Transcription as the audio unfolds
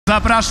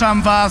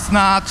Zapraszam was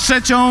na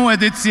trzecią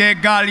edycję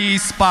gali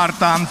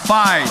Spartan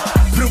Fight.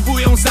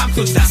 Próbują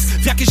zamknąć nas,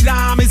 w jakieś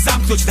ramy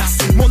zamknąć nas.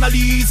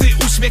 Monalizy,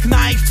 uśmiech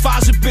na ich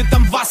twarzy,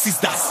 pytam was is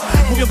das.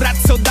 Mówią brat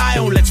co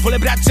dają, lecz wolę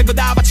brać czego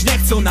dawać nie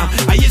chcą nam.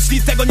 A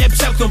jeśli tego nie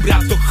przełkną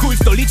brat, to chuj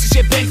w to liczy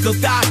się piękno,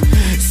 tak.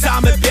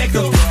 Same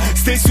biegną,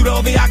 styl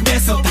surowy jak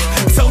mięso,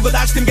 tak. Chcą go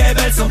dać tym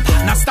gebelcom,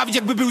 tak. Nastawić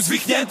jakby był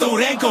zwichniętą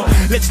ręką.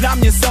 Lecz dla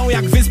mnie są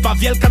jak wyspa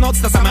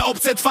wielkanocna, same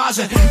obce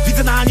twarze.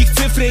 Widzę na nich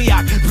cyfry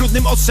jak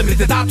brudnym ostrzem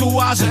ryte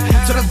tatuaże.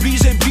 Coraz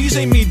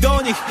bliżej mi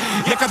do nich,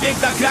 jaka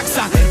piękna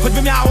kraksa.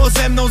 Choćby miało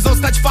ze mną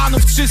zostać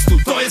fanów 300,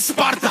 to jest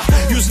Sparta.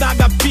 Już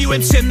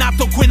nagapiłem się na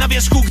to kły na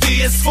wierzchu, gdy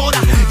jest woda.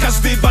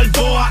 Każdy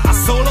Balboa,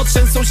 a solo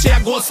trzęsą się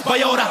jak głos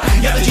Bajora.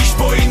 Jadę dziś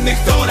po innych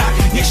torach,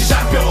 niech się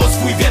szarpią o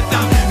swój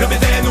Wietnam. Robię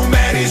te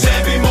numery,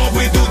 żeby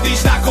mogły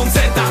dudnić na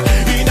koncertach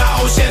i na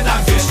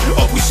osiedlach, wiesz.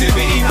 Opuść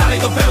szyby i nalej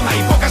do pełna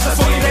i pokaż na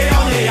swoim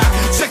rejonie, jak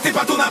trzech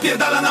typa tu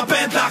napierdala na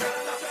pętlach.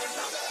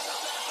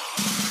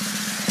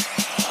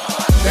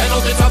 Te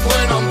nuty co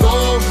płyną tu,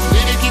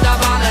 liryki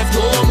dawane w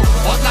tłum.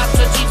 Od lat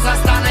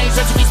przeciwzastanej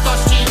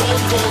rzeczywistości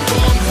bum, bum,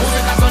 bum.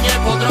 Muzyka co nie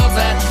po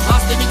drodze, a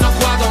z tymi co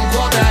kładą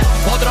głodę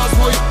pod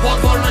rozwój, pod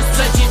wolność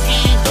przeciw i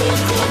bum,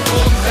 bum,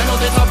 bum. Te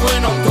nuty co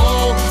płyną tu,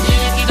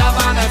 liryki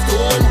dawane w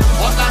tłum.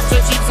 Od lat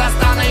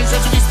przeciwzastanej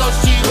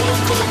rzeczywistości bum,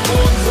 bum,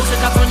 bum.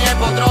 Muzyka co nie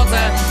po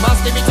drodze, a z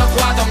tymi co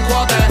kładą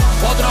głodę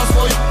pod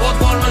rozwój, pod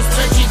wolność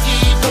przeciw.